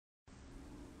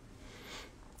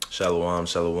Shalom,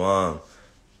 shalom.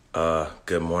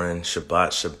 Good morning,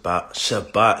 Shabbat,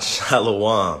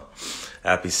 shalom.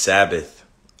 Happy Sabbath.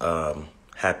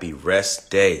 Happy rest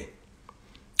day,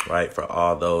 right? For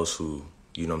all those who,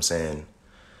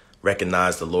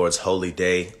 recognize the Lord's holy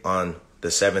day on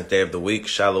the seventh day of the week.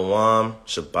 Shalom,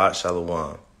 Shabbat, shalom.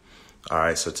 All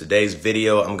right, so today's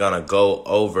video, I'm going to go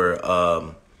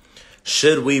over,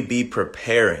 should we be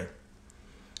preparing?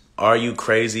 Are you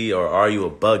crazy or are you a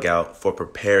bug out for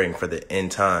preparing for the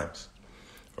end times,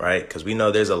 right? Because we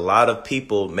know there's a lot of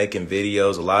people making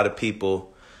videos, a lot of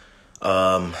people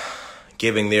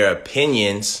giving their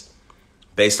opinions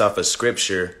based off of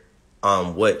scripture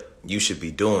on what you should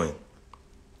be doing,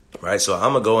 right? So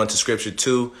I'm going to go into scripture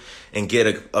too and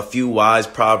get a few wise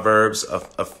proverbs,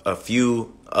 a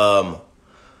few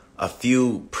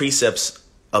precepts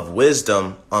of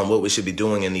wisdom on what we should be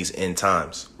doing in these end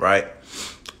times, right?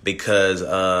 Because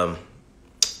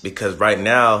right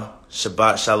now,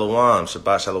 Shabbat Shalom,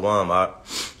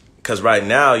 because right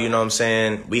now,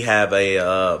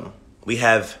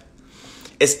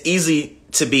 it's easy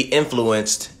to be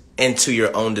influenced into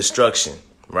your own destruction,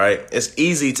 right? It's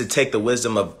easy to take the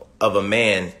wisdom of a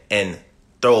man and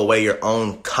throw away your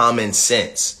own common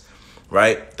sense,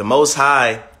 right? The Most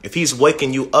High, if he's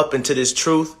waking you up into this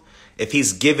truth, if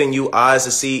he's giving you eyes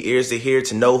to see, ears to hear,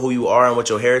 to know who you are and what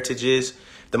your heritage is,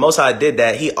 the Most High did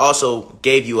that. He also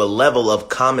gave you a level of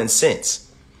common sense,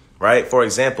 right? For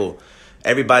example,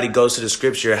 everybody goes to the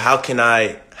scripture. How can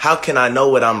I know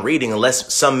what I'm reading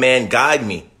unless some man guide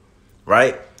me,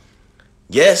 right?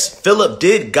 Yes, Philip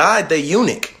did guide the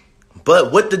eunuch,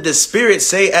 but what did the Spirit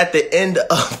say at the end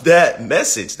of that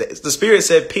message? The Spirit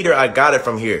said, Peter, I got it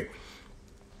from here.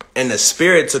 And the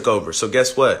Spirit took over. So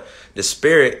guess what? The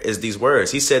Spirit is these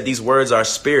words. He said these words are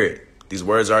spirit. These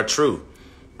words are true,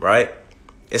 right?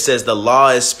 It says the law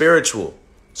is spiritual.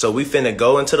 So we finna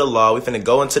go into the law. We finna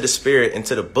go into the Spirit,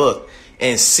 into the book,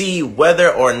 and see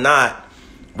whether or not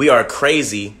we are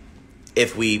crazy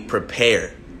if we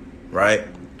prepare, right?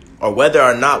 Or whether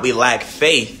or not we lack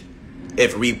faith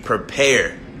if we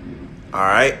prepare. All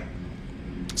right.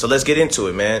 So let's get into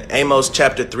it, man. Amos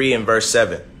chapter 3 and verse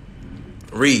 7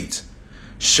 reads,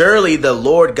 surely the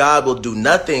Lord God will do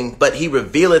nothing, but he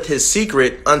revealeth his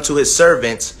secret unto his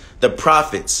servants, the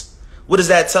prophets. What does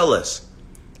that tell us?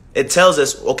 It tells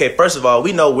us, okay, first of all,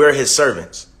 we know we're his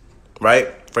servants, right?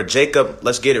 For Jacob,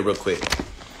 let's get it real quick.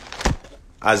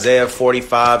 Isaiah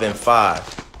 45 and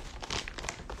 5.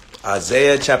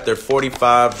 Isaiah chapter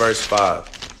 45, verse 5.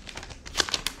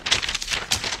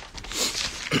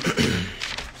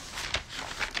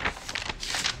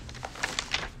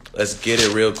 Let's get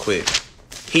it real quick.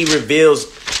 He reveals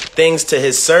things to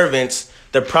his servants,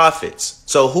 the prophets.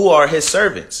 So who are his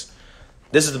servants?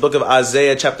 This is the book of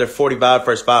Isaiah chapter 45,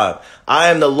 verse 5. I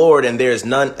am the Lord and there is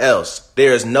none else.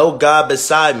 There is no God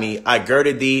beside me. I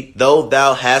girded thee, though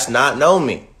thou hast not known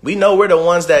me. We know we're the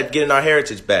ones that getting our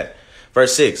heritage back.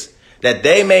 Verse 6. That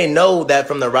they may know that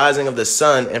from the rising of the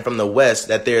sun and from the west,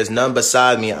 that there is none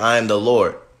beside me. I am the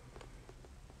Lord.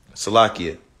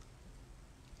 Salakia.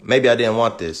 Maybe I didn't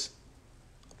want this.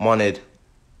 Wanted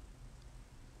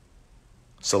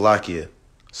Salakia.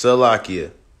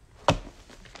 Salakia.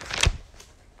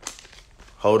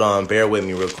 Hold on, bear with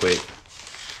me real quick.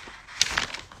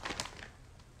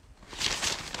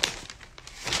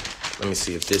 Let me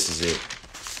see if this is it.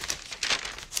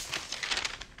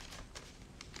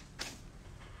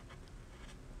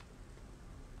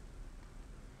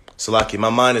 Salaki,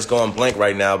 my mind is going blank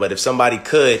right now, but if somebody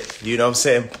could,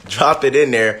 drop it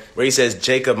in there where he says,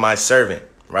 Jacob, my servant,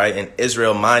 right? And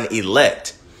Israel, mine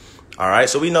elect. All right.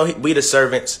 So we know we the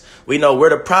servants. We know we're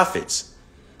the prophets,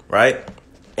 right?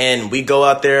 And we go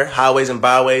out there, highways and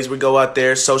byways. We go out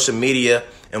there, social media.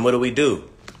 And what do?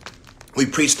 We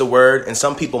preach the word, and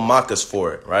some people mock us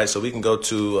for it, right? So we can go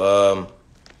to, I'm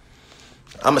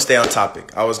going to stay on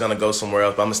topic. I was going to go somewhere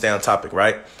else, but I'm going to stay on topic,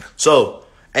 right? So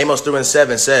Amos 3 and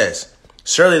 7 says,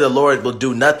 surely the Lord will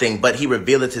do nothing, but he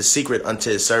revealeth his secret unto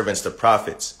his servants, the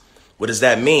prophets. What does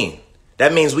that mean?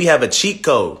 That means we have a cheat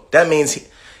code. That means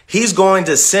he's going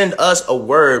to send us a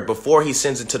word before he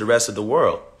sends it to the rest of the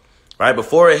world. Right?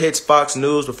 Before it hits Fox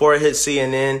News, before it hits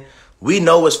CNN, we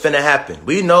know what's finna happen.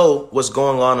 We know what's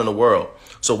going on in the world.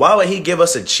 So why would he give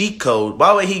us a cheat code?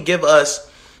 Why would he give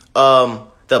us the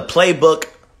playbook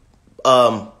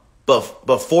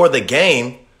before the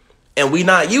game and we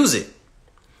not use it?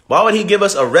 Why would he give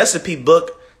us a recipe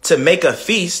book to make a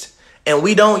feast and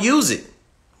we don't use it?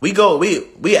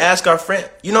 We ask our friend,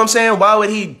 you know what I'm saying? Why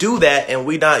would he do that and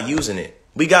we not using it?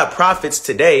 We got prophets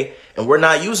today and we're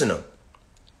not using them.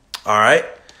 All right.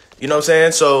 You know what I'm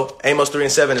saying? So Amos 3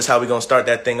 and 7 is how we're going to start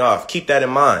that thing off. Keep that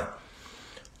in mind.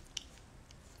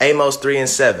 Amos 3 and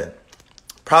 7.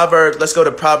 Let's go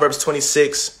to Proverbs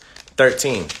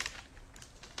 26:13.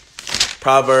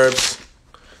 Proverbs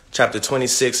chapter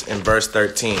 26 and verse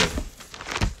 13.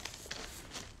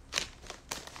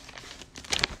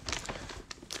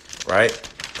 Right?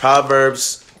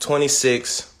 Proverbs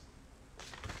 26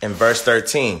 and verse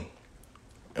 13.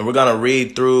 And we're going to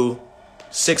read through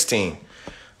 16.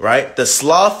 Right? The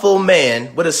slothful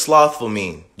man. What does slothful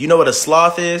mean? You know what a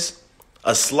sloth is?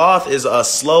 A sloth is a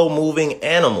slow moving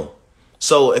animal.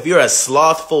 So if you're a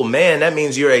slothful man, that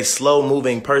means you're a slow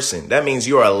moving person. That means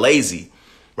you are lazy,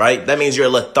 right? That means you're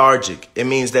lethargic. It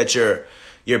means that you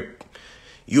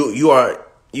are,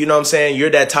 you know what I'm saying?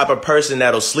 You're that type of person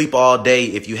that'll sleep all day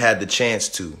if you had the chance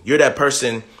to. You're that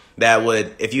person that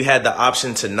would, if you had the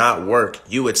option to not work,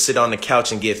 you would sit on the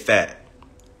couch and get fat.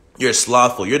 You're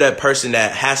slothful. You're that person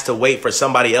that has to wait for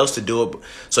somebody else to do it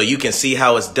so you can see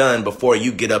how it's done before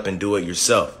you get up and do it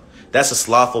yourself. That's a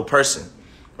slothful person,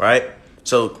 right?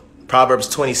 So Proverbs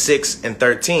 26 and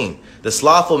 13. The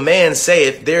slothful man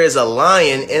saith, there is a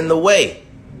lion in the way.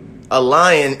 A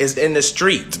lion is in the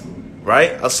street,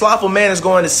 right? A slothful man is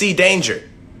going to see danger.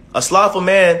 A slothful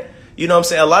man, you know what I'm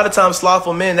saying? A lot of times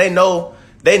slothful men, they know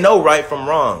right from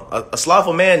wrong. A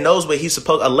slothful man knows what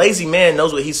a lazy man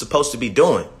knows what he's supposed to be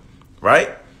doing.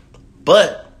 Right?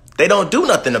 But they don't do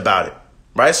nothing about it.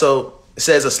 Right? So it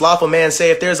says a slothful man say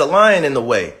if there's a lion in the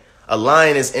way, a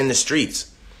lion is in the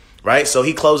streets. Right? So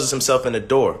he closes himself in the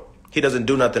door. He doesn't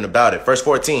do nothing about it. Verse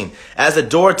 14, as the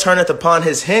door turneth upon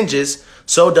his hinges,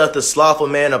 so doth the slothful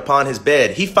man upon his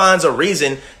bed. He finds a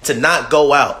reason to not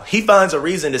go out. He finds a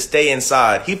reason to stay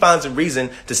inside. He finds a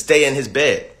reason to stay in his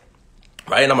bed.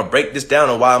 Right? And I'm going to break this down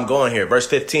on why I'm going here. Verse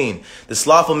 15, the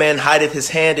slothful man hideth his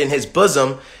hand in his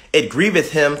bosom. It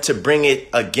grieveth him to bring it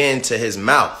again to his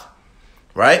mouth.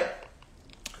 Right?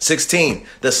 16,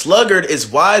 the sluggard is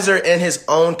wiser in his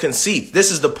own conceit.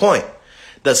 This is the point.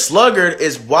 The sluggard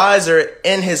is wiser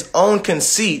in his own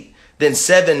conceit than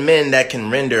 7 men that can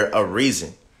render a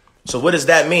reason. So what does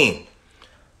that mean?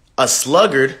 A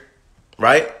sluggard,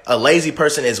 right? A lazy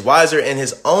person is wiser in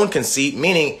his own conceit,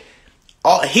 meaning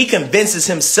he convinces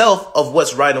himself of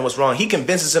what's right and what's wrong. He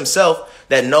convinces himself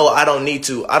that, no, I don't need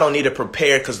to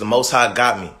prepare because the Most High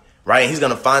got me, right? And he's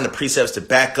going to find the precepts to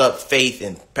back up faith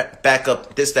and back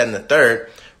up this, that, and the third,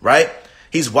 right?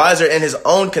 He's wiser in his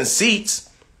own conceits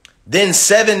than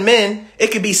 7 men.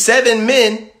 It could be 7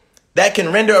 men that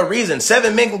can render a reason.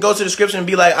 7 men can go to the scripture and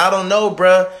be like, I don't know,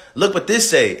 bruh. Look what this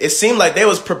say. It seemed like they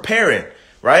was preparing,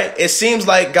 right? It seems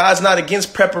like God's not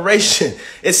against preparation.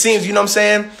 It seems, you know what I'm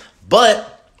saying?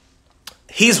 But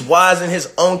he's wise in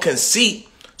his own conceit,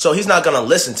 so he's not going to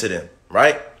listen to them,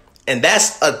 right? And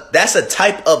that's a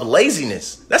type of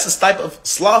laziness. That's a type of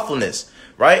slothfulness,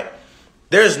 right?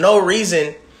 There's no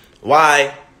reason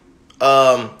why.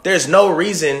 There's no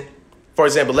reason. For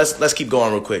example, let's keep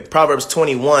going real quick. Proverbs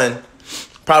 21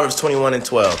 and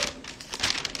 12.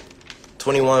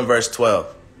 21 verse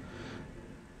 12.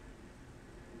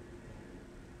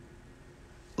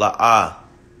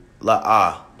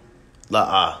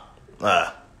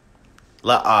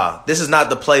 This is not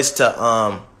the place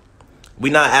to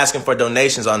we're not asking for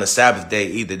donations on the Sabbath day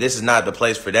either. This is not the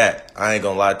place for that. I ain't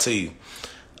gonna lie to you.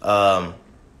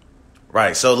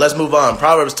 Right, so let's move on.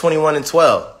 Proverbs 21 and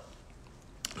 12.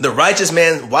 The righteous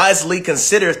man wisely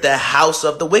considereth the house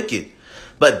of the wicked,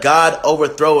 but God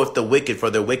overthroweth the wicked for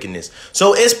their wickedness.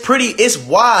 So it's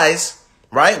wise,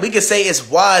 right? We could say it's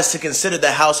wise to consider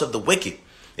the house of the wicked.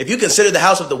 If you consider the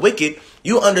house of the wicked,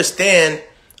 you understand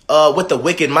what the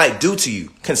wicked might do to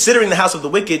you. Considering the house of the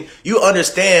wicked, you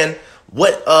understand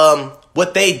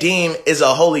what they deem is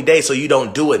a holy day, so you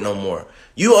don't do it no more.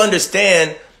 You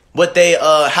understand what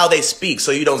how they speak,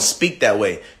 so you don't speak that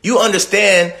way. You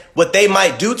understand what they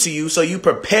might do to you, so you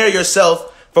prepare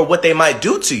yourself for what they might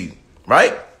do to you,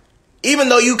 right? Even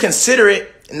though you consider it,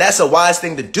 and that's a wise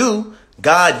thing to do,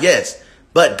 God, yes.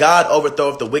 But God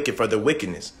overthroweth the wicked for their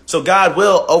wickedness. So God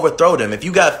will overthrow them. If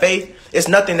you got faith, it's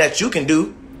nothing that you can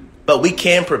do, but we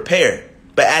can prepare.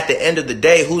 But at the end of the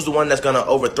day, who's the one that's going to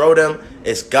overthrow them?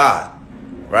 It's God,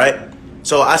 right?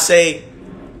 So I say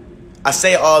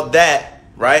all that,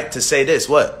 right, to say this,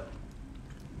 what?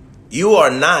 You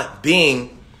are not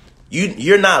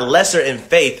you're not lesser in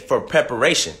faith for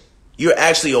preparation. You're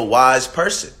actually a wise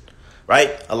person,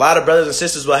 right? A lot of brothers and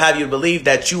sisters will have you believe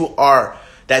that you're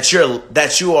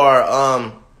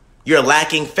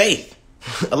lacking faith.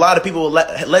 A lot of people will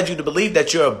led you to believe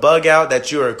that you're a bug out,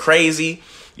 that you're crazy.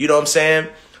 You know what I'm saying?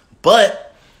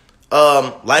 But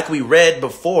like we read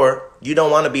before, you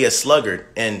don't want to be a sluggard,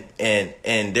 and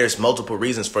there's multiple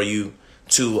reasons for you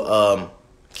to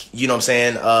you know what I'm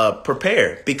saying,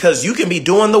 prepare, because you can be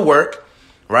doing the work,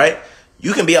 right?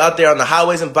 You can be out there on the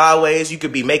highways and byways. You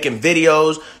could be making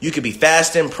videos. You could be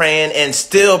fasting, praying, and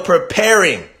still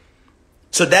preparing.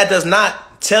 So that does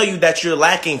not tell you that you're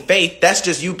lacking faith. That's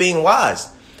just you being wise.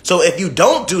 So if you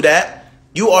don't do that,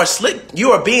 you are slick.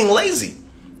 You are being lazy.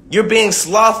 You're being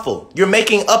slothful. You're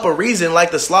making up a reason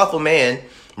like the slothful man,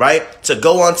 right, to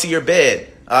go onto your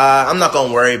bed. I'm not going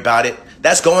to worry about it.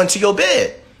 That's going to your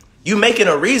bed. You making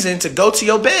a reason to go to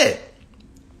your bed,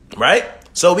 right?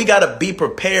 So we got to be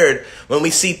prepared when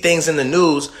we see things in the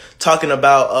news talking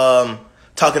about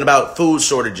food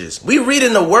shortages. We read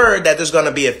in the word that there's going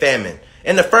to be a famine.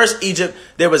 In the first Egypt,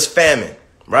 there was famine,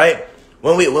 right?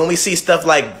 When we see stuff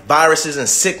like viruses and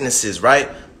sicknesses, right?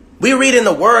 We read in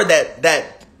the word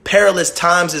that perilous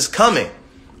times is coming.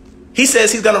 He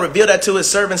says he's going to reveal that to his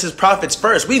servants, his prophets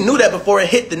first. We knew that before it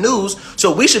hit the news,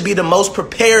 so we should be the most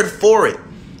prepared for it,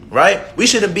 right? We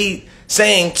shouldn't be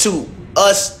saying to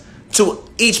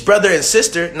each brother and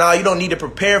sister, nah, you don't need to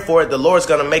prepare for it. The Lord's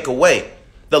going to make a way.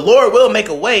 The Lord will make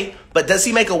a way, but does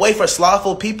he make a way for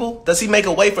slothful people? Does he make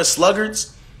a way for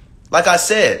sluggards? Like I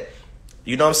said,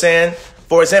 you know what I'm saying?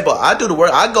 For example, I do the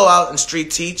work. I go out and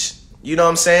street teach. You know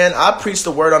what I'm saying? I preach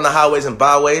the word on the highways and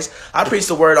byways. I preach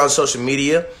the word on social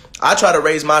media. I try to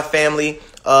raise my family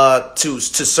to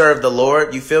serve the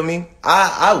Lord. You feel me?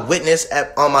 I witness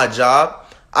on my job.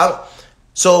 I'm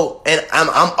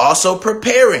also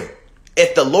preparing.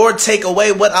 If the Lord take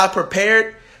away what I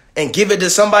prepared and give it to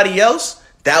somebody else,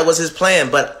 that was his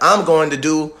plan. But I'm going to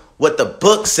do what the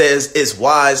book says is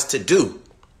wise to do.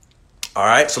 All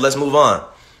right, so let's move on.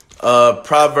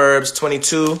 Proverbs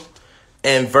 22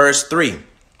 and verse 3.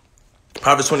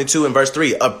 Proverbs 22 and verse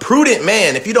 3. A prudent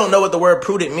man, if you don't know what the word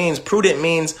prudent means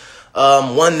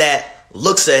one that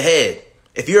looks ahead.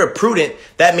 If you're a prudent,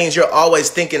 that means you're always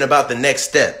thinking about the next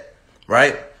step,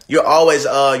 right? You're always,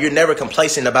 you're never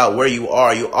complacent about where you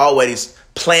are. You're always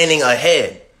planning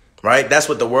ahead, right? That's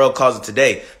what the world calls it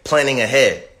today, planning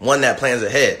ahead, one that plans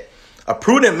ahead. A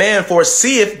prudent man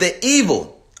foreseeth the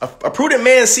evil. A prudent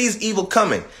man sees evil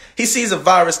coming. He sees a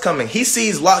virus coming. He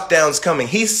sees lockdowns coming.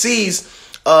 He sees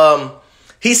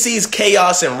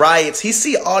chaos and riots. He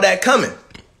sees all that coming.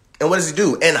 And what does he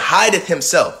do? And hideth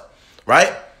himself,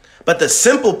 right? But the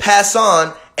simple pass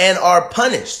on and are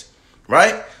punished,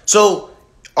 right? So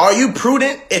are you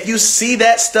prudent if you see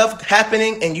that stuff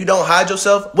happening and you don't hide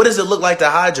yourself? What does it look like to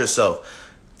hide yourself?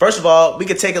 First of all, we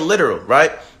could take it literal,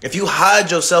 right? If you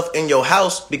hide yourself in your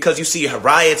house because you see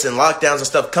riots and lockdowns and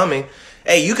stuff coming,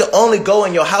 hey, you can only go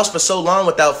in your house for so long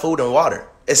without food and water,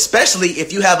 especially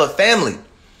if you have a family.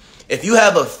 If you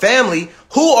have a family,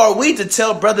 who are we to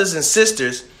tell brothers and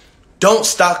sisters, don't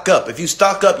stock up? If you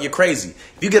stock up, you're crazy.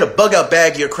 If you get a bug out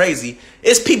bag, you're crazy.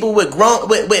 It's people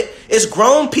it's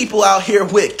grown people out here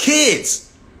with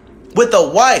kids, with a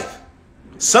wife.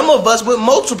 Some of us with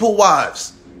multiple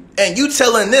wives. And you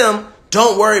telling them,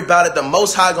 don't worry about it. The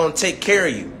Most High gonna take care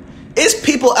of you. It's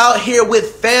people out here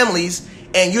with families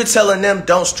and you're telling them,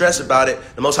 don't stress about it.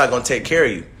 The Most High gonna take care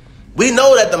of you. We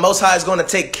know that the Most High is going to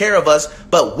take care of us,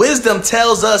 but wisdom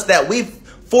tells us that we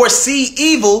foresee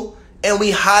evil and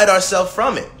we hide ourselves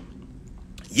from it.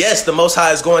 Yes, the Most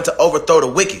High is going to overthrow the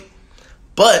wicked,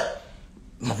 but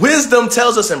wisdom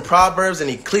tells us in Proverbs and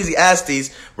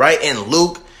Ecclesiastes, right, and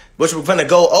Luke, which we're going to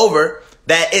go over,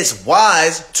 that it's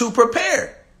wise to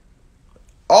prepare.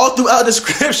 All throughout the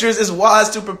scriptures, it's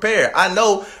wise to prepare. I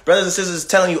know brothers and sisters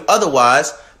telling you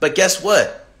otherwise, but guess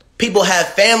what? People have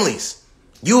families.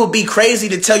 You would be crazy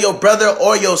to tell your brother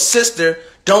or your sister,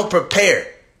 don't prepare.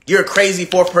 You're crazy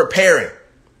for preparing.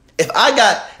 If I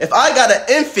got an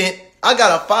infant, I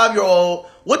got a 5-year-old,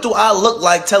 what do I look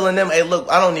like telling them, hey, look,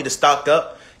 I don't need to stock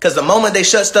up? Because the moment they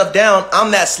shut stuff down, I'm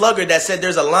that sluggard that said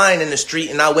there's a lion in the street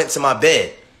and I went to my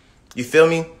bed. You feel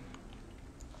me?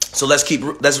 So let's keep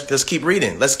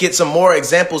reading. Let's get some more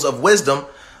examples of wisdom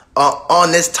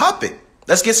on this topic.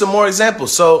 Let's get some more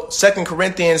examples. So 2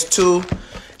 Corinthians 2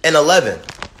 and 11.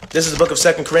 This is the book of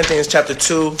 2 Corinthians chapter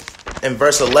 2 and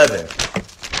verse 11.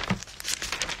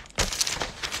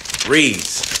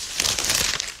 Reads.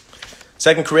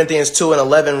 2 Corinthians 2 and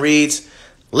 11 reads,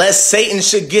 lest Satan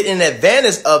should get an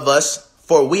advantage of us,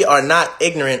 for we are not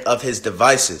ignorant of his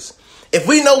devices. If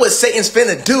we know what Satan's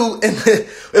finna do, and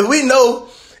if we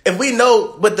know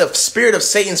what the spirit of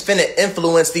Satan's finna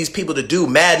influence these people to do,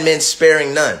 madmen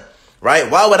sparing none,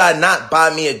 right? Why would I not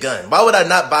buy me a gun? Why would I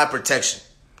not buy protection?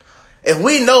 If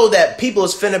we know that people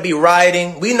is finna be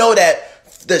rioting, we know that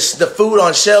the food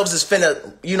on shelves is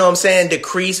finna, you know what I'm saying,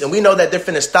 decrease. And we know that they're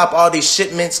finna stop all these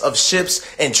shipments of ships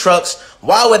and trucks.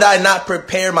 Why would I not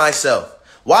prepare myself?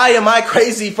 Why am I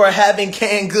crazy for having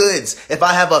canned goods if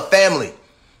I have a family,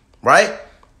 right?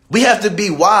 We have to be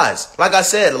wise. Like I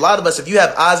said, a lot of us, if you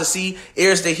have eyes to see,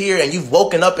 ears to hear, and you've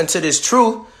woken up into this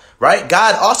truth, right?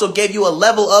 God also gave you a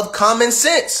level of common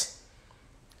sense.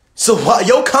 So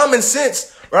your common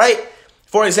sense, right?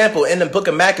 For example, in the book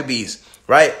of Maccabees,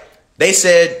 right? They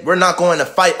said, we're not going to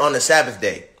fight on the Sabbath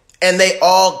day. And they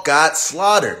all got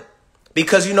slaughtered.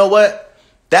 Because you know what?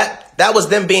 That was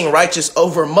them being righteous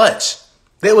over much.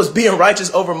 They was being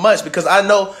righteous over much, because I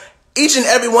know each and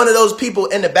every one of those people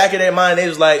in the back of their mind, they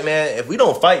was like, man, if we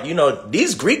don't fight, you know,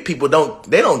 these Greek people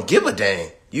they don't give a dang.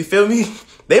 You feel me?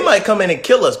 They might come in and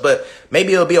kill us, but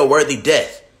maybe it'll be a worthy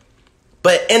death.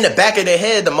 But in the back of their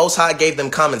head, the Most High gave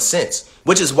them common sense,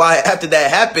 which is why after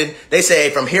that happened, they say,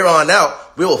 from here on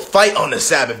out, we will fight on the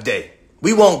Sabbath day.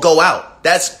 We won't go out.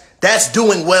 That's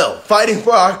doing well. Fighting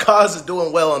for our cause is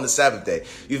doing well on the Sabbath day.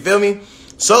 You feel me?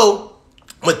 So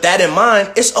with that in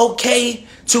mind, it's okay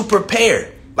to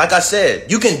prepare. Like I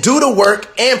said, you can do the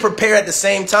work and prepare at the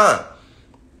same time,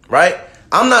 right?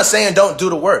 I'm not saying don't do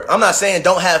the work. I'm not saying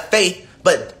don't have faith,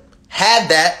 but have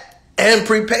that and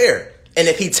prepare. And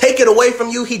if he take it away from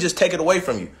you, he just take it away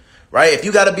from you, right? If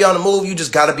you got to be on the move, you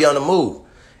just got to be on the move.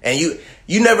 And you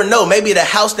never know. Maybe the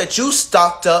house that you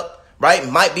stocked up, right,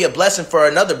 might be a blessing for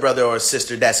another brother or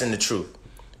sister that's in the truth.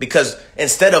 Because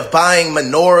instead of buying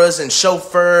menorahs and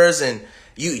chauffeurs, and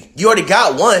you already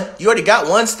got one. You already got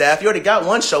one staff. You already got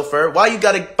one chauffeur. Why you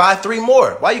got to buy 3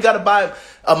 more? Why you got to buy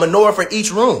a menorah for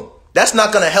each room? That's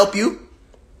not going to help you,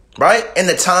 right? In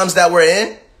the times that we're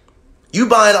in, you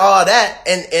buying all that.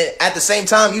 And at the same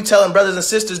time, you telling brothers and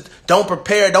sisters, don't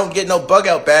prepare. Don't get no bug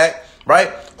out bag, right?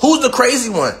 Who's the crazy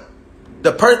one?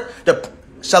 The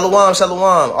Shalom, shalom.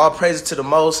 All praises to the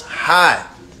Most High.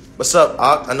 What's up,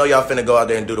 Ak? I know y'all finna go out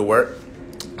there and do the work.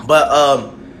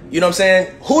 But, you know what I'm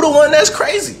saying? Who the one that's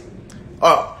crazy?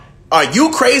 Are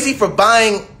you crazy for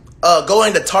going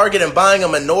to Target and buying a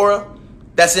menorah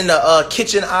that's in the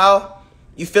kitchen aisle?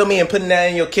 You feel me? And putting that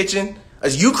in your kitchen?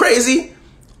 Is you crazy?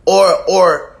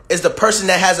 Or is the person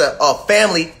that has a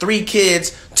family, 3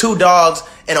 kids, 2 dogs,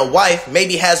 and a wife,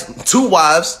 maybe has 2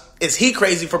 wives, is he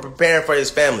crazy for preparing for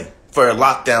his family for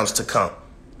lockdowns to come?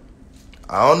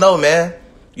 I don't know, man.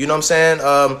 You know what I'm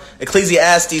saying?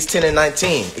 Ecclesiastes 10 and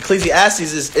 19.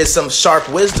 Ecclesiastes is some sharp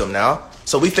wisdom now.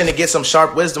 So we finna get some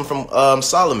sharp wisdom from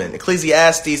Solomon.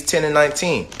 Ecclesiastes 10 and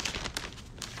 19.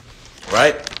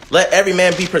 Right? Let every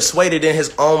man be persuaded in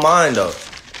his own mind, though.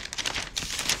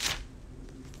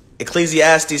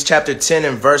 Ecclesiastes chapter 10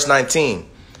 and verse 19.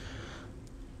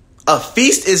 A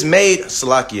feast is made,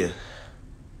 Salakia.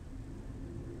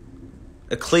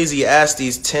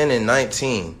 Ecclesiastes 10 and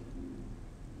 19.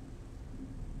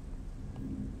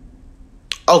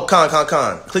 Oh,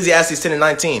 Con. Ecclesiastes 10 and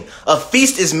 19. A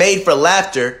feast is made for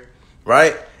laughter,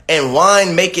 right? And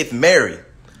wine maketh merry.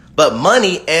 But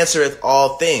money answereth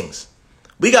all things.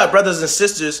 We got brothers and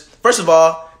sisters. First of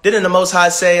all, didn't the Most High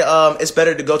say it's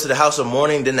better to go to the house of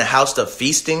mourning than the house of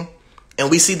feasting? And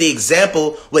we see the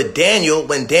example with Daniel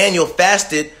when Daniel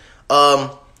fasted.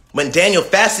 When Daniel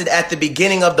fasted at the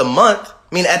beginning of the month,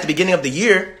 at the beginning of the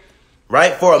year,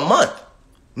 right, for a month.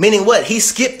 Meaning what? He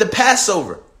skipped the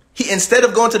Passover. Instead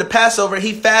of going to the Passover,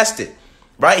 he fasted,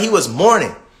 right? He was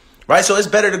mourning, right? So it's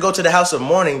better to go to the house of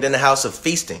mourning than the house of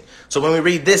feasting. So when we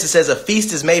read this, it says a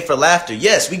feast is made for laughter.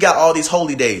 Yes, we got all these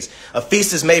holy days. A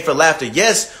feast is made for laughter.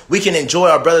 Yes, we can enjoy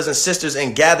our brothers and sisters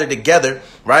and gather together,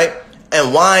 right?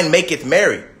 And wine maketh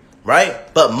merry,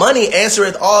 right? But money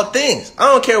answereth all things.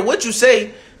 I don't care what you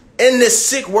say. In this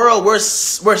sick world, we're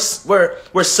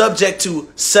subject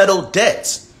to settled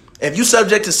debts. If you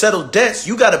subject to settled debts,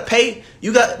 you got to pay.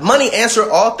 You got money answer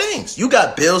all things. You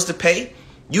got bills to pay.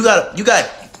 You got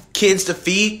kids to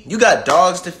feed. You got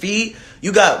dogs to feed.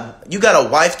 You got a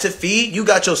wife to feed. You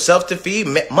got yourself to feed.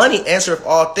 Money answer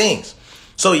all things.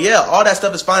 So yeah, all that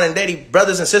stuff is fine and dandy.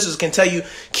 Brothers and sisters can tell you,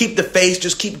 keep the faith,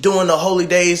 just keep doing the holy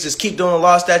days, just keep doing the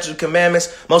law, statutes, and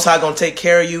commandments. Most High gonna take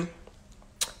care of you.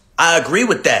 I agree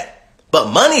with that.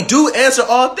 But money do answer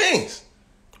all things,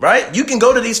 right? You can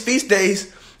go to these feast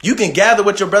days. You can gather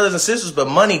with your brothers and sisters, but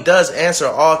money does answer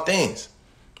all things,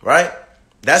 right?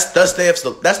 Thus saith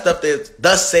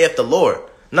the Lord.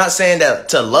 I'm not saying that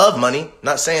to love money,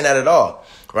 not saying that at all,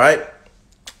 right?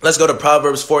 Let's go to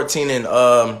Proverbs 14 and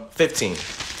 15.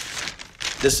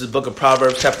 This is the book of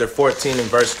Proverbs, chapter 14 and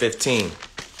verse 15.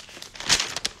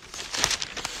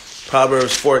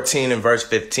 Proverbs 14 and verse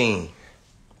 15.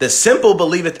 The simple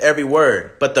believeth every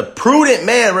word, but the prudent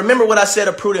man, remember what I said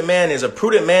a prudent man is. A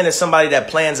prudent man is somebody that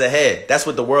plans ahead. That's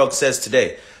what the world says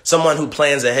today. Someone who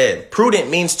plans ahead. Prudent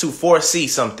means to foresee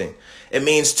something. It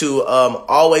means to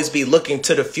always be looking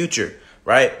to the future,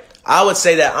 right? I would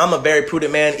say that I'm a very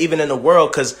prudent man, even in the world,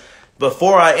 because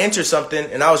before I enter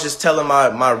something, and I was just telling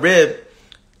my rib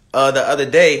the other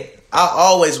day, I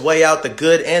always weigh out the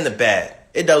good and the bad.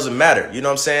 It doesn't matter. You know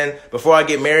what I'm saying? Before I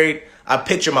get married, I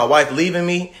picture my wife leaving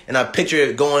me, and I picture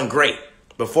it going great.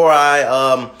 Before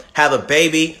I have a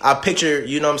baby, I picture,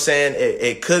 you know what I'm saying,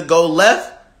 it could go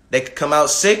left, they could come out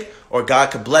sick, or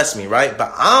God could bless me, right?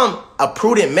 But I'm a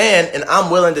prudent man, and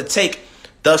I'm willing to take,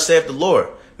 thus saith the Lord.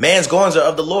 Man's goings are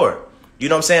of the Lord. You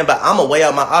know what I'm saying? But I'm going to weigh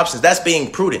out my options. That's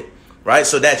being prudent, right?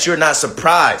 So that you're not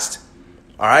surprised.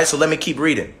 All right, so let me keep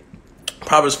reading.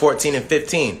 Proverbs 14 and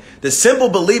 15. The simple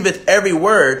believeth every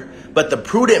word, but the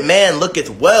prudent man looketh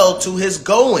well to his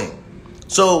going.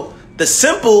 So the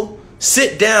simple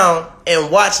sit down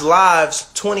and watch live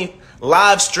streams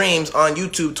on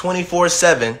YouTube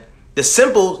 24/7. The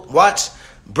simple watch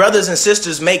brothers and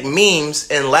sisters make memes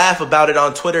and laugh about it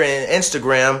on Twitter and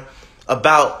Instagram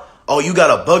about, oh, you got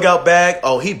a bug out bag?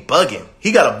 Oh, he bugging.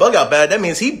 He got a bug out bag. That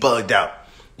means he bugged out.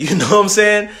 You know what I'm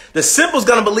saying? The simple's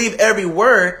going to believe every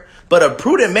word, but a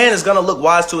prudent man is going to look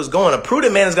wise to his going. A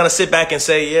prudent man is going to sit back and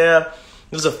say, yeah,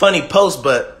 it was a funny post,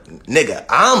 but nigga,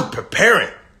 I'm preparing.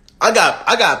 I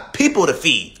got people to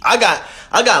feed. I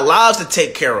got lives to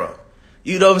take care of.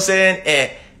 You know what I'm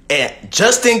saying? And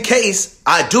just in case,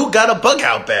 I do got a bug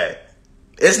out bag.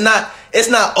 It's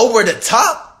not over the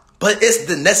top, but it's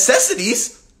the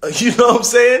necessities. You know what I'm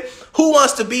saying? Who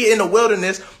wants to be in the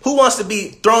wilderness? Who wants to be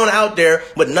thrown out there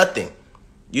with nothing?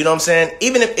 You know what I'm saying?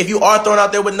 Even if you are thrown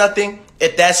out there with nothing,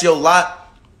 if that's your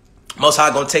lot, Most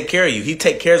High gonna take care of you. He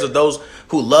take care of those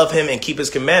who love him and keep his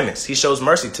commandments. He shows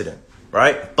mercy to them,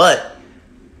 right? But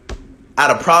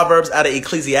out of Proverbs, out of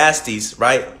Ecclesiastes,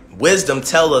 right? Wisdom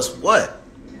tell us what?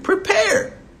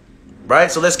 Prepare, right?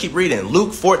 So let's keep reading.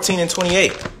 Luke 14 and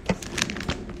 28.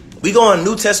 We go on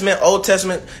New Testament, Old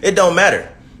Testament. It don't matter.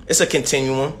 It's a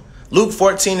continuum. Luke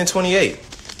 14 and 28.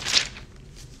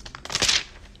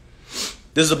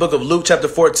 This is the book of Luke chapter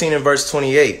 14 and verse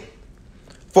 28.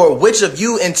 For which of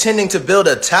you intending to build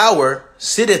a tower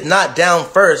sitteth not down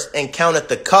first and counteth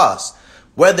the cost,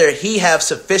 whether he have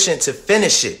sufficient to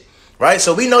finish it? Right?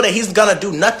 So we know that he's going to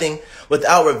do nothing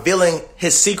without revealing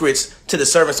his secrets to the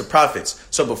servants of prophets.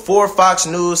 So before Fox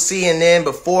News, CNN,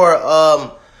 before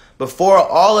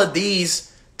all of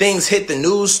these things hit the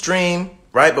news stream,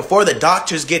 right? Before the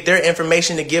doctors get their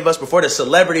information to give us, before the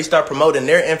celebrities start promoting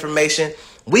their information,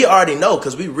 we already know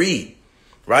because we read,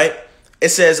 right? It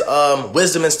says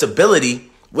wisdom and stability.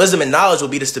 Wisdom and knowledge will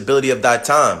be the stability of thy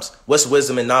times. What's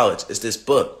wisdom and knowledge? It's this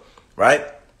book, right?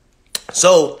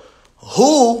 So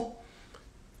who,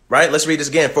 right? Let's read this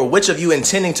again. For which of you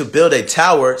intending to build a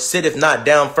tower sitteth not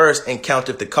down first and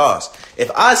counteth the cost? If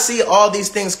I see all these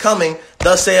things coming,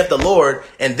 thus saith the Lord,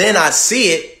 and then I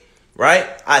see it, right?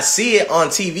 I see it on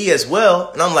TV as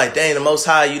well. And I'm like, dang, the Most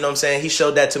High, you know what I'm saying? He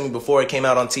showed that to me before it came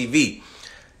out on TV.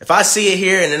 If I see it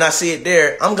here and then I see it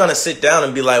there, I'm going to sit down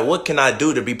and be like, what can I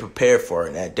do to be prepared for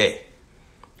it that day?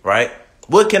 Right?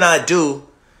 What can I do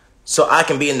so I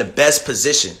can be in the best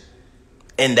position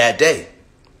in that day?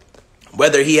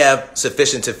 Whether he have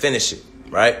sufficient to finish it,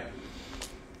 right?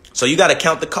 So you got to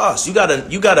count the cost. You got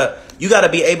to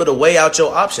be able to weigh out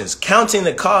your options. Counting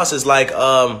the cost is like,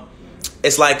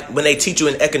 it's like when they teach you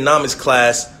in economics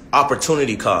class,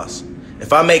 opportunity cost.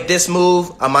 If I make this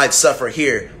move, I might suffer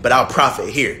here, but I'll profit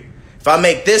here. If I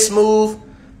make this move,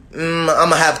 I'm going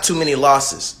to have too many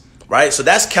losses, right? So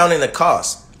that's counting the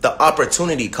cost, the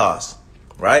opportunity cost,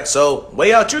 right? So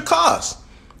weigh out your cost.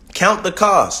 Count the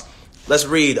cost. Let's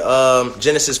read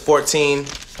Genesis 14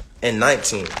 and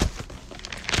 19.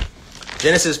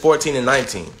 Genesis 14 and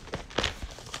 19.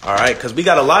 All right, because we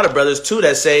got a lot of brothers, too,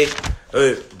 that say,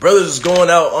 brothers is going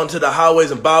out onto the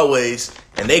highways and byways,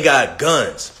 and they got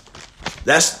guns.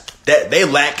 That they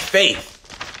lack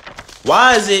faith.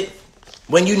 Why is it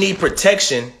when you need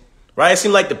protection, right? It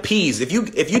seems like the P's. If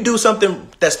you do something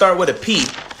that start with a P,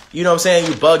 you know what I'm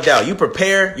saying? You bugged out. You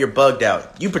prepare, you're bugged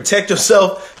out. You protect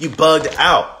yourself, you bugged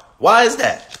out. Why is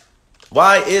that?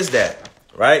 Why is that?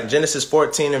 Right? Genesis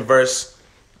 14 and verse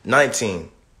 19.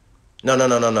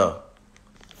 No.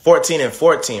 14 and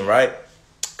 14, right?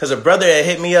 Because a brother had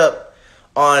hit me up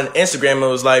on Instagram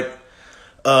and was like,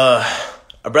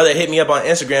 a brother hit me up on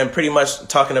Instagram pretty much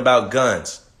talking about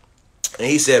guns. And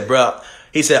he said,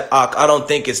 I don't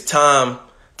think it's time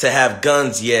to have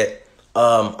guns yet.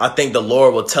 I think the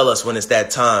Lord will tell us when it's that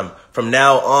time. From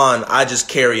now on, I just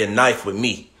carry a knife with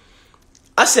me.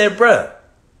 I said, bruh,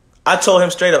 I told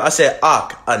him straight up, I said,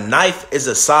 a knife is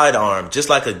a sidearm, just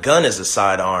like a gun is a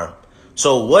sidearm.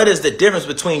 So what is the difference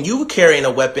between you carrying a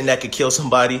weapon that could kill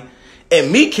somebody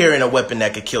and me carrying a weapon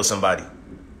that could kill somebody?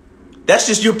 That's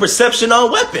just your perception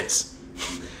on weapons.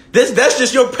 That's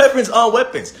just your preference on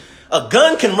weapons. A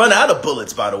gun can run out of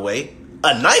bullets, by the way.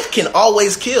 A knife can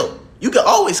always kill. You can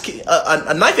always kill.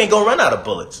 A knife ain't gonna run out of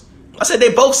bullets. I said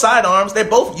they both sidearms. They're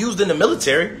both used in the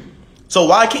military. So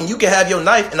why can you have your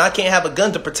knife and I can't have a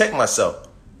gun to protect myself?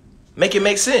 Make it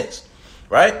make sense,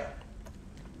 right?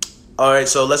 All right,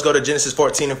 so let's go to Genesis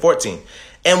 14:14.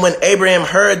 And when Abraham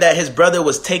heard that his brother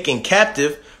was taken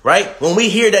captive, right? When we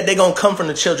hear that they're going to come from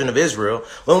the children of Israel,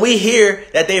 when we hear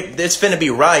that there's finna be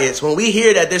riots, when we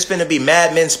hear that there's finna be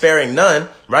madmen sparing none,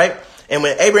 right? And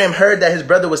when Abraham heard that his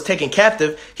brother was taken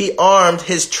captive, he armed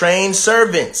his trained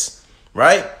servants,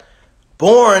 right?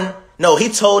 He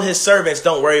told his servants,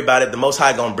 don't worry about it. The Most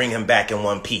High going to bring him back in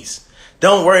one piece.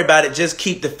 Don't worry about it. Just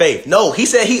keep the faith. No, he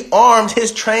said he armed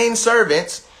his trained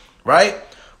servants, right?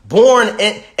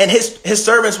 And his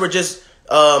servants were just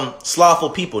slothful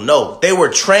people. No, they were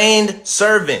trained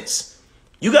servants.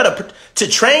 You got to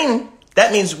train.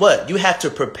 That means what? You have to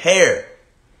prepare.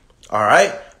 All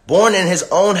right. Born in his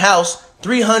own house,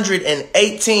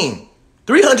 318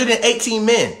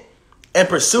 men, and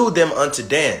pursued them unto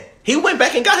Dan. He went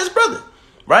back and got his brother,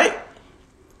 right?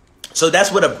 So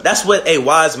that's what a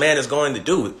wise man is going to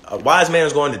do. A wise man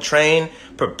is going to train,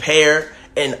 prepare,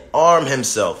 and arm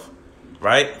himself,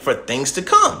 right, for things to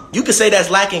come. You could say that's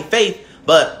lacking faith,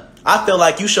 but I feel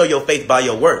like you show your faith by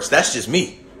your works. That's just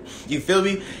me. You feel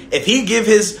me? He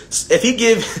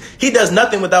does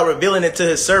nothing without revealing it to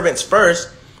his servants first,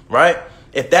 right?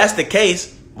 If that's the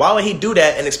case, why would he do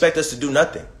that and expect us to do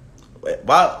nothing?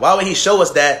 Why would he show us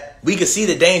that we could see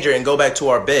the danger and go back to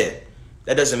our bed?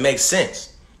 That doesn't make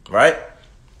sense, right?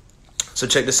 So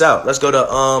check this out. Let's go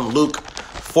to Luke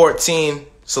 14,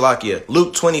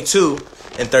 Luke 22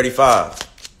 and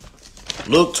 35.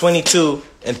 Luke 22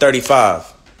 and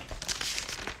 35.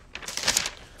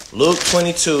 Luke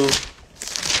 22.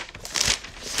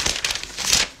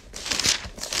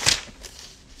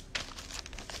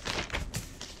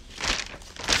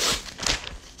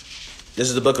 This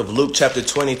is the book of Luke chapter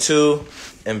 22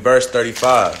 and verse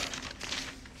 35.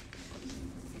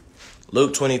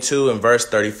 Luke 22 and verse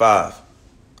 35.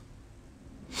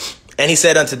 And he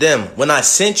said unto them, when I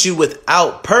sent you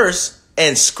without purse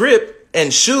and scrip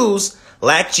and shoes,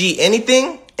 lacked ye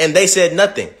anything? And they said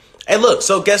nothing. Hey, look,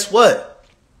 so guess what?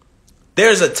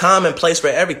 There's a time and place for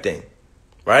everything,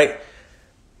 right?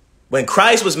 When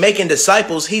Christ was making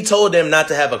disciples, he told them not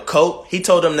to have a coat. He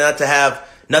told them not to have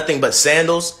nothing but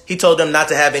sandals. He told them not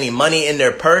to have any money in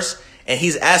their purse. And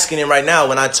he's asking them right now,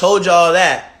 when I told you all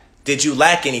that, did you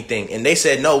lack anything? And they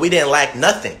said, no, we didn't lack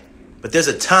nothing. But there's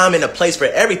a time and a place for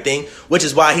everything, which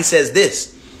is why he says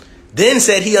this. Then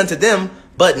said he unto them,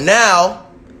 but now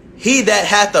he that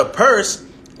hath a purse,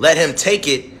 let him take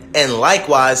it, and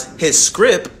likewise his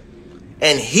scrip.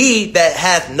 And he that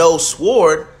hath no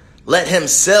sword, let him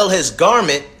sell his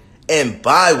garment and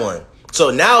buy one. So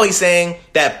now he's saying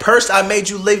that purse I made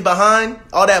you leave behind,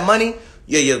 all that money,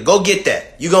 yeah, go get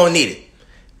that. You're going to need it,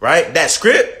 right? That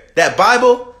script, that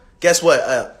Bible, guess what?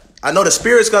 I know the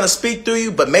Spirit's going to speak through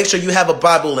you, but make sure you have a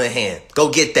Bible in hand.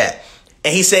 Go get that.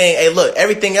 And he's saying, hey, look,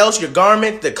 everything else, your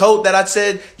garment, the coat that I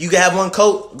said, you can have one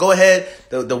coat. Go ahead.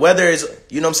 The weather is,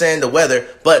 you know what I'm saying, the weather.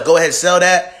 But go ahead, sell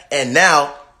that. And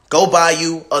now go buy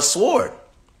you a sword.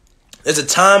 There's a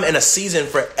time and a season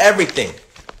for everything,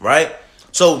 right?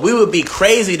 So we would be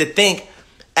crazy to think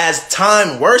as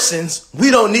time worsens,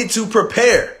 we don't need to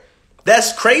prepare.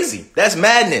 That's crazy. That's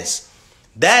madness.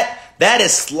 That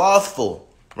is slothful,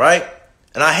 right?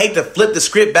 And I hate to flip the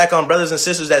script back on brothers and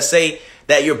sisters that say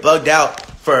that you're bugged out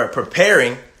for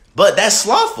preparing, but that's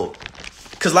slothful.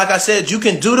 Because like I said, you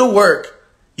can do the work.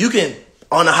 You can,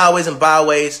 on the highways and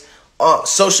byways,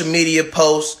 social media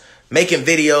posts, making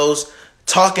videos,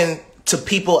 talking to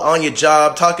people on your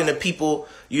job, talking to people,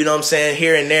 you know what I'm saying,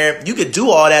 here and there. You could do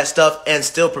all that stuff and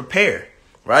still prepare,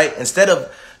 right? Instead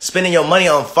of spending your money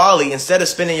on folly, instead of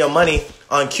spending your money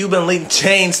on Cuban link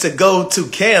chains to go to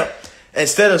camp,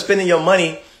 instead of spending your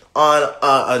money on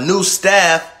a new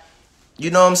staff, you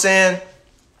know what I'm saying?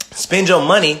 Spend your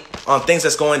money on things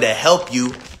that's going to help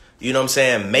you, you know what I'm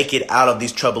saying, make it out of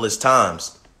these troublous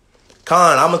times.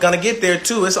 I'm going to get there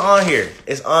too. It's on here.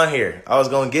 It's on here. I was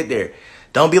going to get there.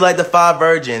 Don't be like the 5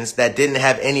 virgins that didn't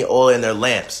have any oil in their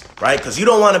lamps, right? Because you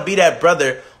don't want to be that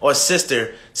brother or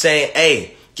sister saying,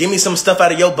 hey, give me some stuff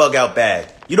out of your bug out bag.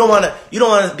 You don't want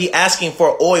to be asking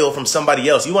for oil from somebody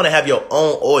else. You want to have your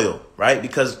own oil, right?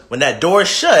 Because when that door is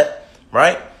shut,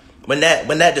 right, when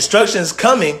that destruction is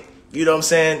coming, you know what I'm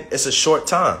saying, it's a short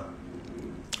time.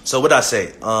 So what I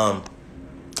say? I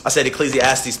said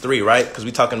Ecclesiastes 3, right? Because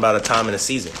we're talking about a time and a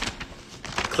season.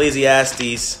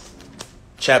 Ecclesiastes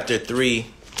chapter 3,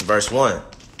 verse 1.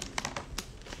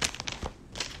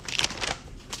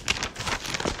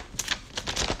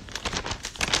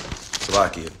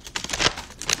 Slovakia.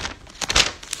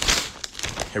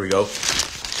 Here we go.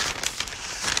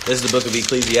 This is the book of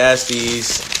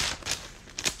Ecclesiastes,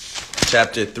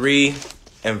 chapter 3,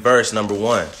 and verse number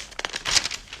 1.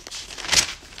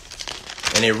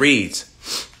 And it reads,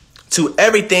 "To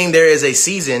everything there is a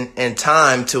season and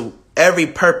time to every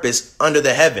purpose under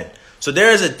the heaven." So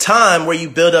there is a time where you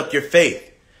build up your faith,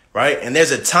 right? And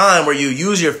there's a time where you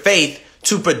use your faith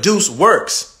to produce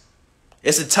works.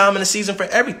 It's a time and a season for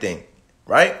everything,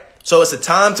 right? So it's a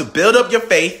time to build up your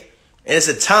faith, and it's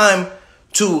a time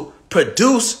to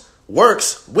produce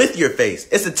works with your faith.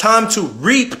 It's a time to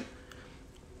reap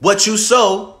what you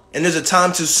sow, and there's a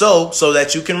time to sow so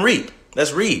that you can reap.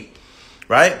 Let's read,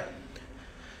 right?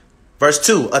 Verse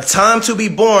 2, a time to be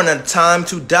born and a time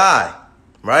to die,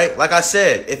 right? Like I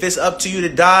said, if it's up to you to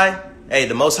die, hey,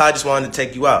 the Most High just wanted to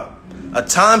take you out. A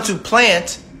time to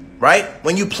plant, right?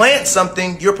 When you plant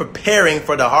something, you're preparing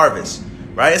for the harvest,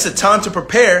 right? It's a time to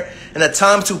prepare and a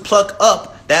time to pluck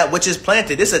up that which is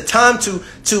planted. It's a time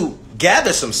to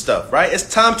gather some stuff, right? It's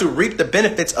time to reap the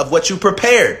benefits of what you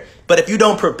prepared. But if you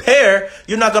don't prepare,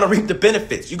 you're not going to reap the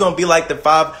benefits. You're going to be like the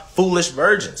 5 foolish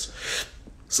virgins.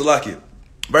 Salakia.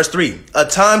 Verse 3, a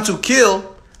time to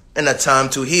kill and a time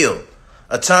to heal.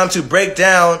 A time to break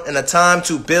down and a time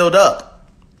to build up.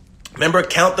 Remember,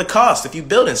 count the cost if you're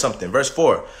building something. Verse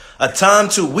 4, a time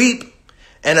to weep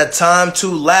and a time to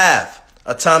laugh.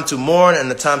 A time to mourn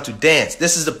and a time to dance.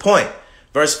 This is the point.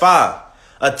 Verse 5,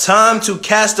 a time to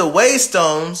cast away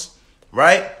stones,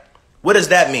 right? What does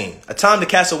that mean? A time to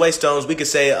cast away stones, we could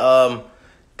say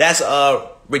that's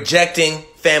rejecting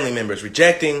family members,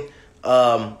 rejecting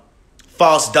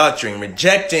false doctrine,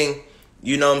 rejecting,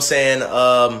 you know what I'm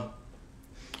saying,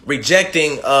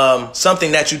 rejecting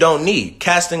something that you don't need,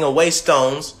 casting away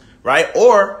stones, right?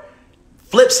 Or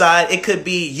flip side, it could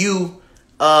be you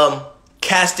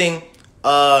casting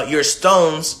your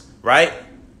stones, right,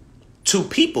 to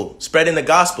people, spreading the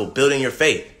gospel, building your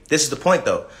faith. This is the point,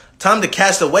 though. Time to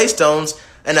cast away stones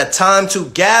and a time to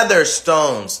gather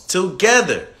stones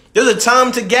together. There's a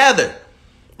time to gather,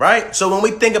 right? So when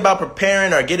we think about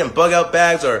preparing or getting bug out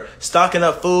bags or stocking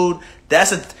up food,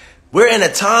 we're in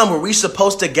a time where we're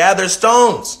supposed to gather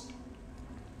stones,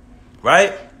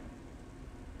 right?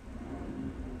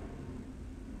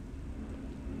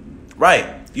 Right.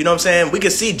 You know what I'm saying? We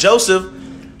could see Joseph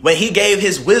when he gave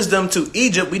his wisdom to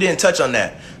Egypt. We didn't touch on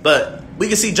that, but we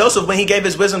can see Joseph when he gave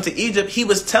his wisdom to Egypt. He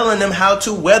was telling them how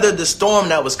to weather the storm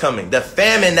that was coming, the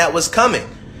famine that was coming.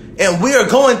 And we are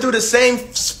going through the same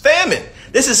famine.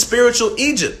 This is spiritual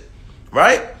Egypt,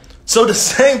 right? So the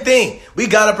same thing. We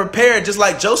got to prepare just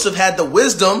like Joseph had the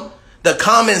wisdom, the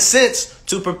common sense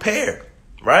to prepare,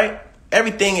 right?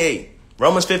 Everything,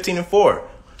 Romans 15:4.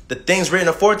 The things written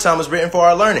aforetime was written for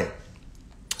our learning.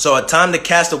 So a time to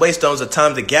cast away stones, a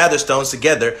time to gather stones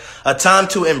together, a time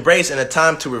to embrace and a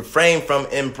time to refrain from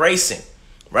embracing,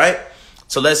 right?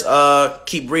 So let's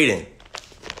keep reading,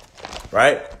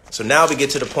 right? So now we get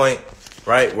to the point,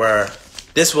 right, where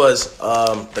this was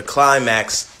the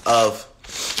climax of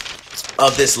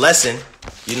this lesson.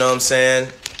 You know what I'm saying?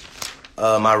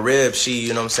 My rib, she,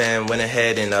 you know what I'm saying, went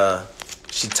ahead and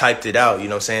she typed it out, you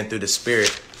know what I'm saying, through the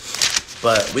spirit.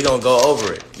 But we're going to go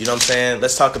over it. You know what I'm saying?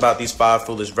 Let's talk about these 5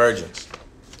 foolish virgins.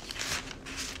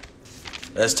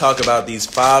 Let's talk about these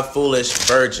 5 foolish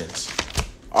virgins.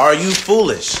 Are you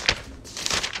foolish?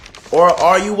 Or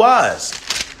are you wise?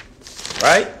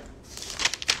 Right?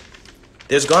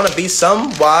 There's going to be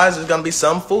some wise. There's going to be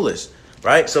some foolish.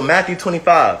 Right? So Matthew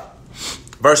 25,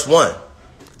 verse 1.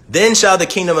 Then shall the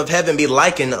kingdom of heaven be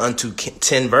likened unto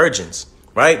 10 virgins.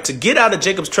 Right? To get out of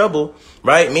Jacob's trouble,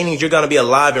 right? Meaning you're going to be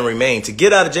alive and remain. To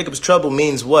get out of Jacob's trouble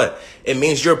means what? It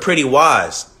means you're pretty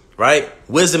wise, right?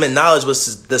 Wisdom and knowledge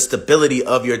was the stability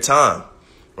of your time,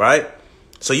 right?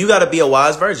 So you got to be a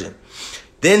wise virgin.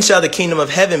 Then shall the kingdom of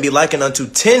heaven be likened unto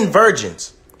 10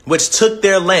 virgins, which took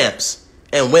their lamps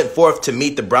and went forth to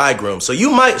meet the bridegroom. So you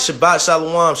might, Shabbat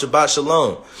Shalom, Shabbat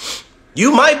Shalom.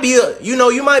 You might be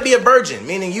you might be a virgin,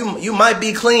 meaning you might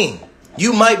be clean.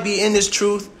 You might be in this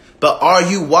truth. But are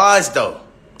you wise, though?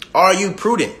 Are you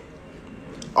prudent?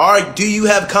 Do you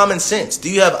have common sense? Do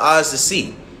you have eyes to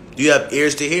see? Do you have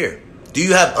ears to hear? Do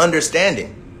you have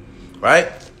understanding?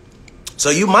 Right?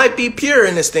 So you might be pure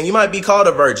in this thing. You might be called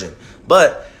a virgin,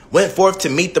 but went forth to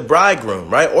meet the bridegroom,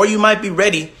 right? Or you might be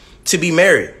ready to be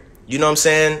married. You know what I'm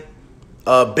saying?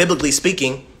 Biblically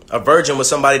speaking, a virgin was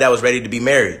somebody that was ready to be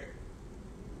married.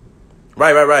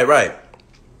 Right.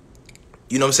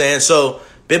 You know what I'm saying? So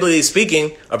biblically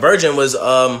speaking, a virgin was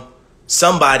a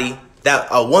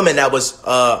woman that was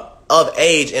of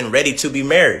age and ready to be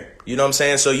married. You know what I'm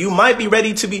saying? So you might be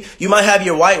ready to be, you might have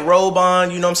your white robe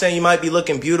on, you know what I'm saying? You might be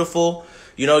looking beautiful.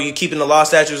 You know, you're keeping the law,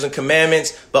 statutes, and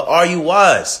commandments, but are you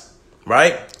wise,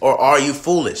 right? Or are you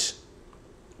foolish?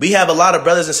 We have a lot of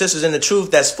brothers and sisters in the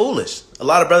truth that's foolish. A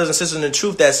lot of brothers and sisters in the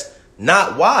truth that's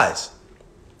not wise.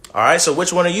 All right, so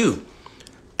which one are you?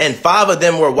 And 5 of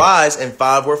them were wise and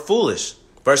 5 were foolish.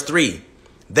 Verse 3,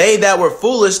 they that were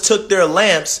foolish took their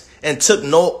lamps and took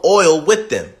no oil with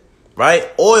them. Right?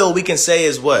 Oil, we can say,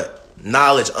 is what?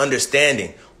 Knowledge,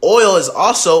 understanding. Oil is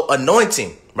also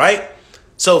anointing, right?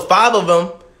 So 5 of them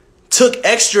took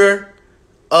extra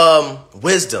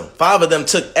wisdom. 5 of them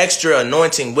took extra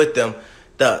anointing with them.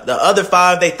 The other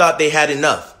 5, they thought they had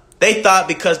enough. They thought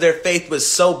because their faith was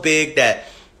so big that,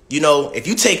 you know, if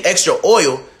you take extra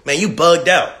oil, man, you bugged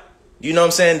out. You know what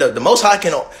I'm saying? The Most High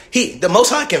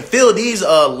can fill these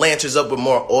lanterns up with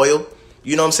more oil.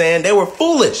 You know what I'm saying? They were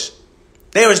foolish.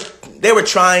 They were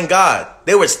trying God.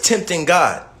 They were tempting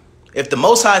God. If the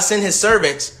Most High sent his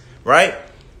servants, right?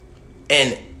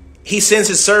 And he sends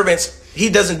his servants, he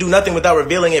doesn't do nothing without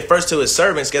revealing it first to his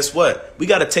servants. Guess what? We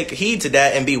got to take heed to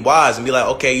that and be wise and be like,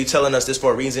 okay, you telling us this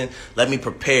for a reason. Let me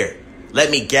prepare. Let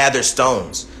me gather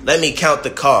stones. Let me count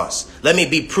the cost. Let me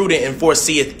be prudent and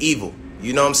foreseeth evil.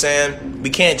 You know what I'm saying?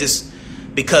 We can't just,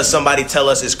 because somebody tell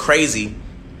us it's crazy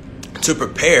to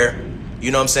prepare,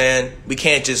 you know what I'm saying? We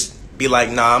can't just be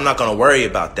like, nah, I'm not going to worry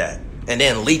about that. And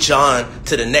then leech on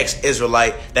to the next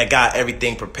Israelite that got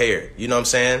everything prepared. You know what I'm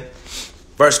saying?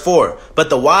 Verse 4, but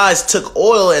the wise took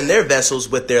oil in their vessels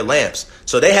with their lamps.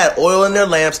 So they had oil in their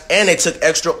lamps and they took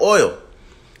extra oil,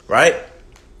 right?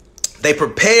 They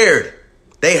prepared.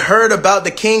 They heard about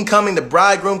the king coming, the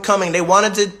bridegroom coming. They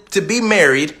wanted to be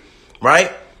married,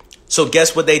 right? So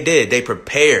guess what they did? They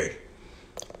prepared.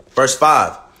 Verse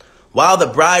 5. While the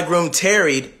bridegroom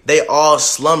tarried, they all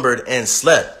slumbered and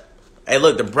slept. Hey,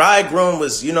 look, the bridegroom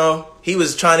was, you know, he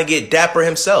was trying to get dapper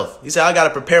himself. He said, I got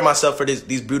to prepare myself for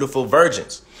these beautiful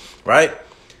virgins, right?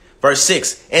 Verse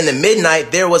 6, in the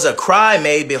midnight, there was a cry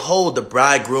made, behold, the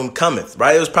bridegroom cometh,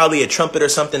 right? It was probably a trumpet or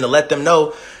something to let them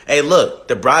know, hey, look,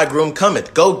 the bridegroom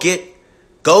cometh. Go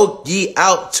ye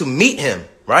out to meet him,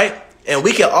 right? And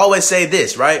we can always say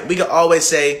this, right? We could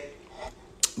say,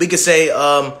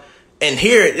 and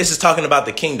here, this is talking about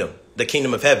the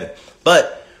kingdom of heaven.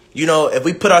 But, you know, if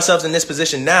we put ourselves in this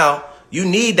position now, you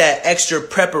need that extra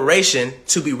preparation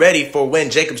to be ready for when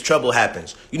Jacob's trouble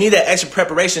happens. You need that extra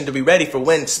preparation to be ready for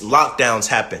when lockdowns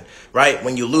happen, right?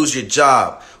 When you lose your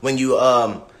job, when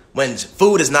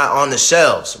food is not on the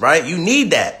shelves, right? You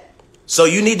need that. So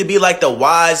you need to be like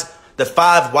the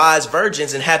 5 wise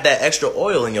virgins and have that extra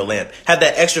oil in your lamp, have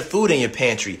that extra food in your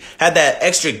pantry, have that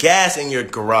extra gas in your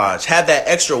garage, have that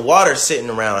extra water sitting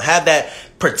around, have that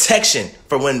protection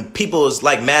for when people is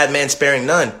like madman sparing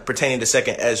none pertaining to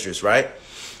 2nd Esdras, right?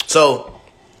 So,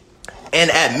 and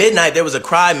at midnight there was a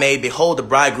cry made, behold, the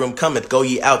bridegroom cometh, go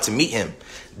ye out to meet him.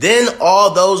 Then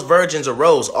all those virgins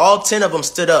arose, all 10 of them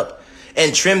stood up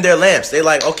and trimmed their lamps. They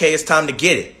like, okay, it's time to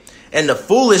get it. And the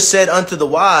foolish said unto the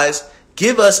wise,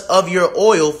 give us of your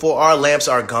oil, for our lamps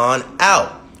are gone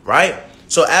out, right?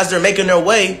 So as they're making their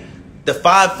way, the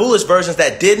 5 foolish virgins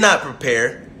that did not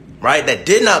prepare, right, that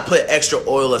did not put extra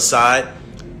oil aside,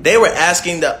 they were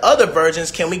asking the other virgins,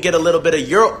 can we get a little bit of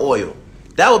your oil?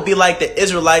 That would be like the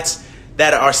Israelites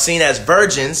that are seen as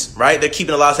virgins, right? They're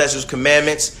keeping the law, statutes,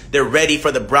 commandments. They're ready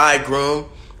for the bridegroom,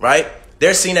 right?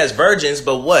 They're seen as virgins,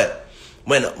 but what?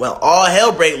 When all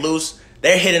hell break loose,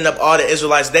 they're hitting up all the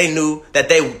Israelites they knew that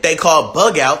they called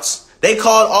bug outs. They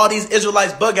called all these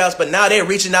Israelites bug outs, but now they're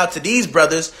reaching out to these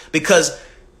brothers because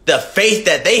the faith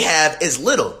that they have is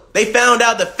little. They found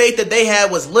out the faith that they had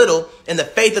was little, and the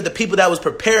faith of the people that was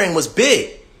preparing was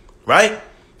big, right?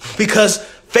 Because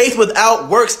faith without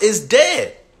works is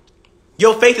dead.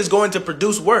 Your faith is going to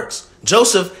produce works.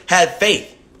 Joseph had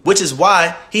faith, which is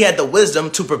why he had the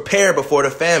wisdom to prepare before the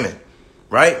famine,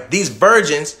 right? These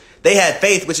virgins, they had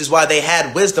faith, which is why they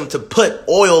had wisdom to put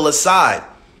oil aside,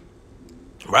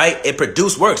 right? It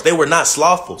produced works. They were not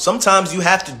slothful. Sometimes you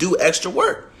have to do extra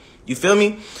work. You feel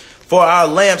me? For our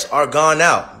lamps are gone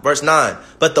out. Verse 9.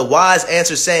 But the wise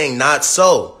answer saying, not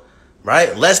so,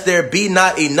 right? Lest there be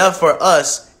not enough for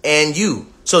us and you.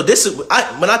 So this is,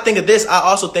 when I think of this, I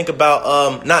also think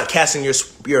about not casting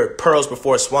your pearls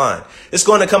before swine. It's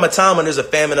going to come a time when there's a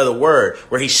famine of the word,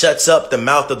 where he shuts up the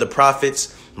mouth of the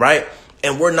prophets, right?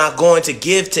 And we're not going to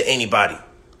give to anybody.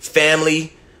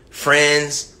 Family,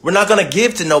 friends. We're not going to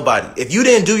give to nobody. If you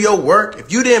didn't do your work,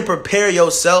 if you didn't prepare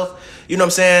yourself, you know what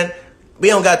I'm saying? We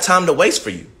don't got time to waste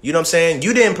for you. You know what I'm saying?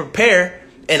 You didn't prepare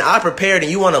and I prepared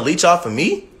and you want to leech off of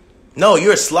me? No,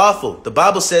 you're slothful. The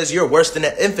Bible says you're worse than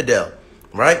an infidel,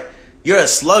 right? You're a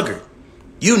sluggard.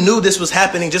 You knew this was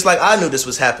happening just like I knew this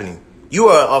was happening. You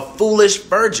are a foolish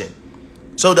virgin.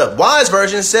 So the wise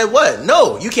virgin said what?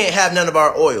 No, you can't have none of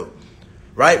our oil.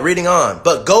 Right? Reading on.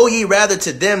 But go ye rather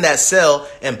to them that sell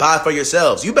and buy for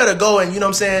yourselves. You better go and, you know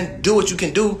what I'm saying, do what you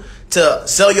can do to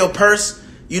sell your purse.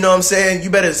 You know what I'm saying? You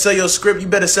better sell your script. You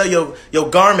better sell your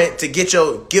garment to get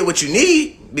what you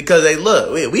need. Because hey,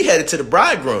 look, we headed to the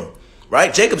bridegroom.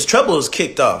 Right? Jacob's trouble is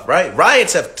kicked off. Right?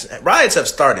 Riots have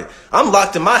started. I'm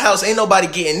locked in my house. Ain't nobody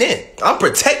getting in. I'm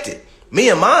protected. Me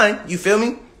and mine. You feel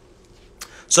me?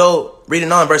 So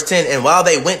reading on verse 10. And while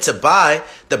they went to buy,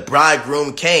 the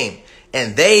bridegroom came.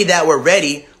 And they that were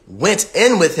ready went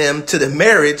in with him to the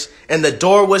marriage, and the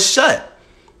door was shut.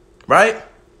 Right?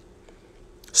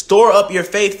 Store up your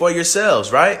faith for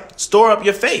yourselves, right? Store up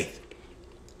your faith.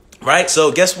 Right?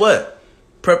 So guess what?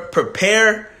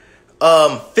 Prepare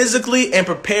physically and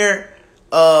prepare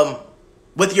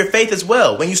with your faith as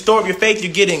well. When you store up your faith,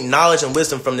 you're getting knowledge and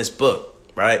wisdom from this book,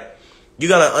 right? You're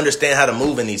going to understand how to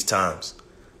move in these times,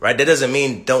 right? That doesn't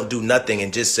mean don't do nothing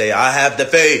and just say, I have the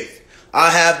faith. I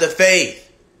have the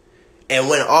faith. And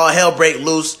when all hell break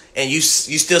loose and you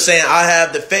still saying, I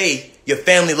have the faith, your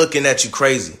family looking at you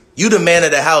crazy. You the man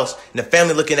of the house and the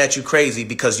family looking at you crazy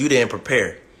because you didn't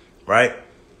prepare. Right?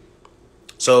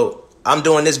 So I'm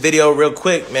doing this video real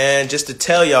quick, man, just to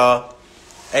tell y'all,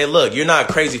 hey, look, you're not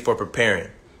crazy for preparing.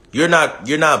 You're not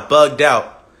bugged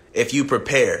out if you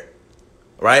prepare.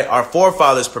 Right? Our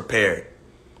forefathers prepared.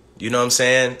 You know what I'm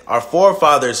saying? Our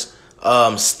forefathers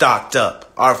stocked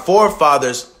up. Our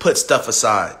forefathers put stuff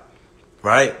aside,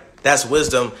 right? That's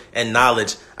wisdom and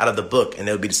knowledge out of the book, and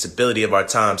it would be the stability of our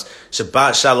times.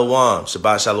 Shabbat Shalom.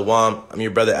 Shabbat Shalom. I'm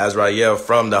your brother Azrael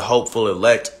from the Hopeful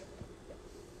Elect.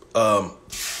 And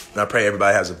I pray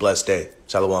everybody has a blessed day.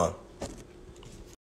 Shalom.